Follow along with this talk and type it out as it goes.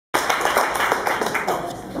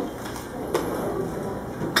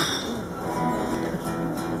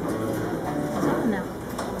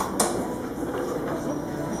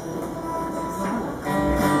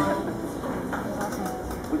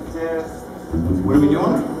What are we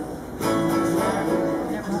doing?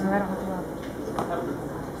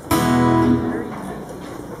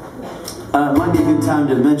 It might be a good time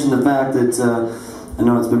to mention the fact that I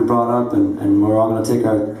know it's been brought up, and we're all going to take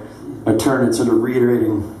our turn at sort of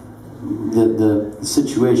reiterating the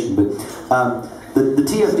situation. But the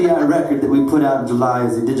TFDI record that we put out in July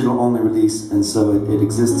is a digital-only release, and so it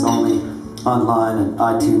exists only online and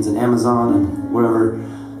iTunes and Amazon and wherever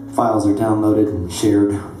files are downloaded and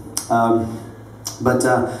shared.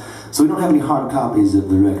 So we don't have any hard copies of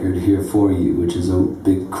the record here for you, which is a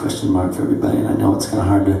big question mark for everybody, and I know it's kind of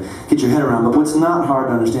hard to get your head around, but what's not hard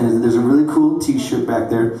to understand is that there's a really cool t-shirt back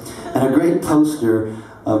there and a great poster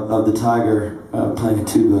of the tiger playing a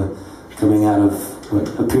tuba coming out of what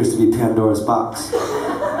appears to be Pandora's box.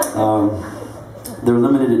 They're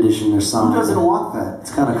limited edition, they're signed. Who doesn't want that?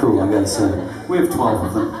 It's kind of cool, I gotta say. We have 12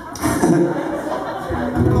 of them.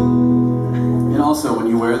 And also, when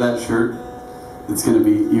you wear that shirt, it's gonna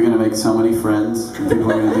be, you're gonna make so many friends, and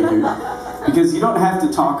people are gonna think you, because you don't have to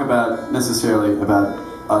talk about, necessarily, about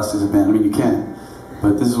us as a band. I mean, you can,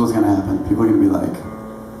 but this is what's gonna happen. People are gonna be like,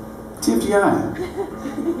 TFDI,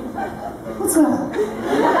 what's that?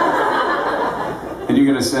 And you're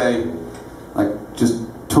gonna say, like, just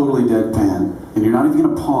totally deadpan, and you're not even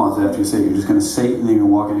gonna pause after you say it. You're just gonna say it, and then you're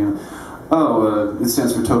gonna walk in and oh, it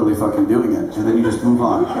stands for totally fucking doing it, and then you just move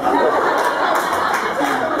on.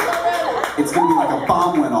 It's gonna be like a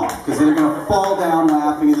bomb went off, because they're gonna fall down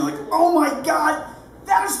laughing, and they're like, oh my god,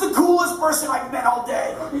 that is the coolest person I've met all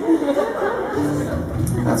day.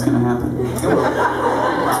 That's gonna happen.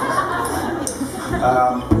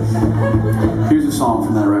 Here's a song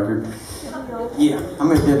from that record. Yeah, I'm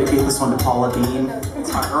going to dedicate this one to Paula Dean.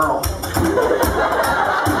 It's my girl.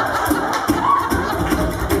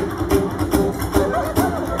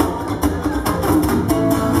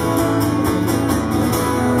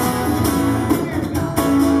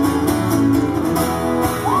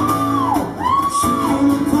 She came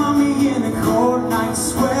upon me in a cold night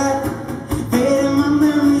sweat, fading my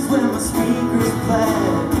memories when my speakers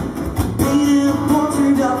played, painted a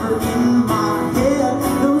portrait of her in my head,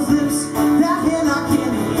 those lips that hit like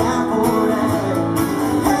candy apple red.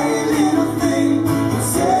 Hey little thing, you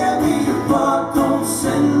tear me apart, don't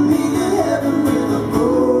send me to heaven with a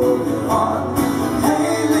broken heart.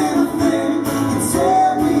 Hey little thing, you tear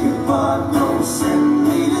me apart, don't send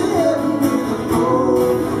me to heaven with a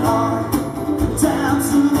broken heart. Down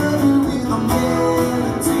to heaven with a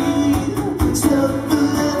melody, stuck the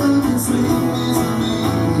leather and sweet misery.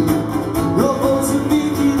 Your voice is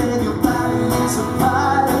beating and your body is a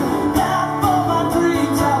fire. Not for my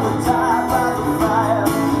dreams, I would die by the fire.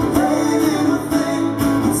 Hey little thing,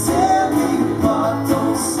 you tear me apart,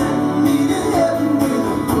 don't send me to heaven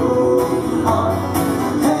with a broken heart.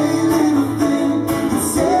 Hey little thing, you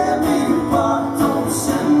tear me apart, don't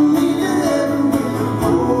send me to heaven with a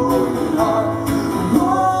broken heart.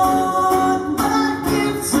 What back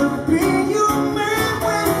to be your man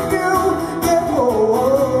when you get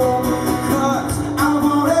home, 'cause I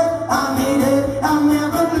want it, I need it, I'll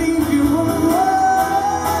never leave you alone.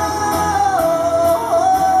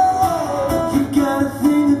 You got a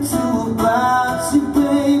thing or two about you,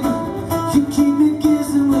 baby. You keep me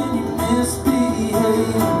kissing when you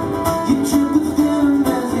misbehave. You trip with them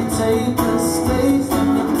as they take the stage.